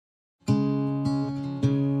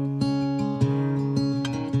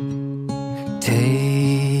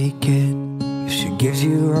Take it. If she gives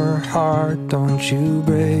you her heart, don't you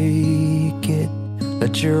break it.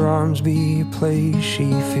 Let your arms be a place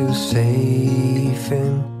she feels safe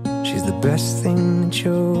in. She's the best thing that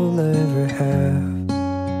you'll ever have.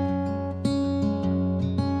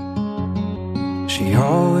 She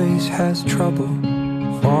always has trouble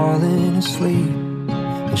falling asleep,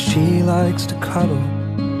 and she likes to cuddle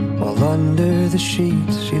while under the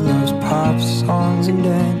sheets. She loves pop songs and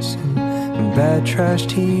dancing and bad trash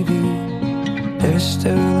TV. There's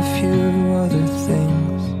still a few other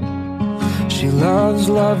things. She loves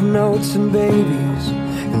love notes and babies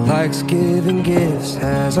and likes giving gifts.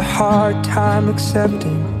 Has a hard time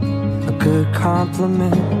accepting a good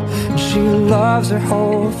compliment. And she loves her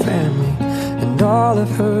whole family and all of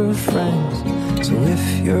her friends. So if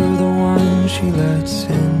you're the one she lets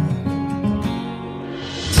in,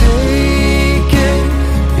 take it.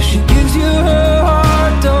 If she gives you her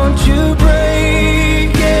heart, don't you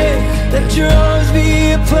break it. Let your arms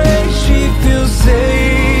be a place she feels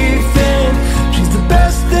safe in. She's the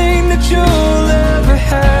best thing that you'll ever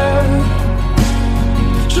have.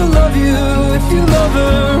 She'll love you if you love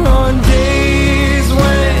her on days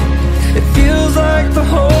when it feels like the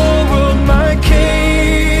whole world might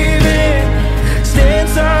cave in. Stand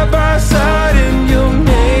side by side and you'll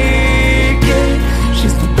make it.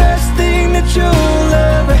 She's the best thing that you'll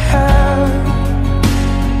ever have.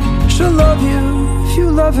 She'll love you if you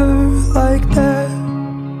love her like that.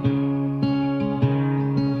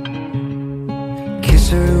 Kiss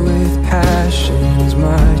her with passion as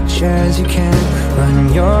much as you can.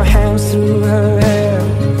 Run your hands through her hair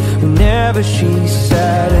whenever she's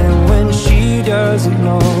sad. And when she doesn't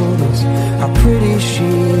notice how pretty she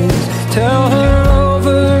is, tell her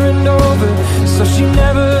over and over so she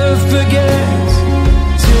never forgets.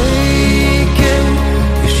 Take it.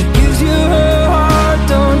 If she gives you her heart,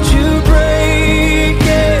 don't you break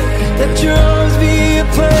it. Let your arms be a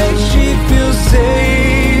place she feels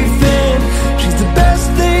safe in. She's the best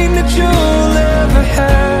thing that you'll ever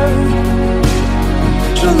have.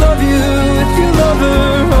 She'll love you if you love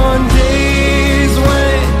her on days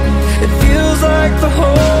when it feels like the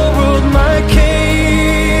whole world might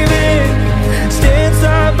cave in. Stand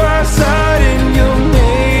side by side and you'll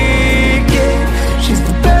make it. She's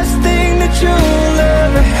the best thing that you'll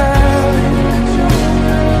ever have.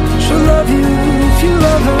 She'll love you if you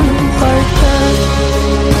love her like that.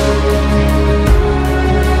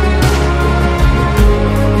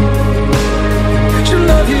 She'll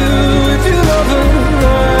love you if you love her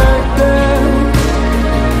like that.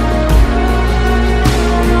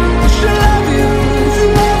 She'll love you if you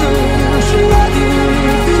love her. She'll love you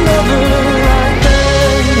if you love her like that.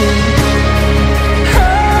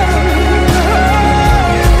 Oh,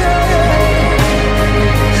 yeah, yeah.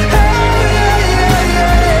 Oh,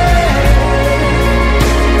 yeah, yeah.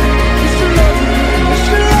 She'll love you,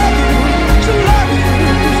 she'll love you, she'll love you.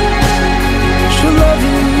 She'll love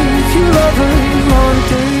you if you love her on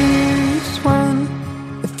days when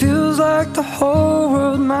it feels like the whole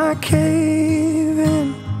world might cave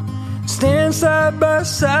in. Stand side by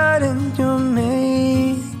side and you'll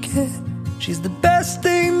make it. She's the best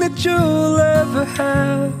thing that you'll ever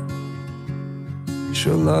have.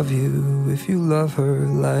 She'll love you if you love her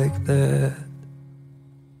like that.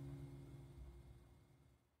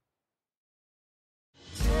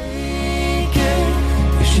 Take it.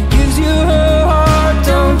 If she gives you her heart,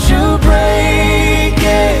 don't you break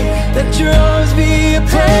it. Let your arms be a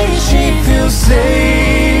place she feels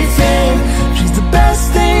safe in. She's the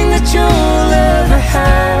best thing that you'll ever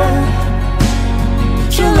have.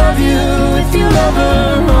 She'll love you if you love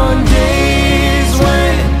her on days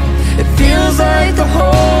when it feels like the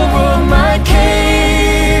whole world might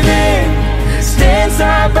cave in. Stand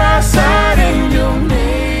side by side and you'll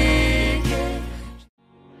make it.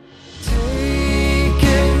 Take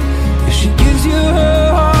it. If she gives you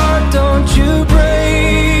her heart, don't you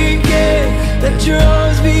break it. Let your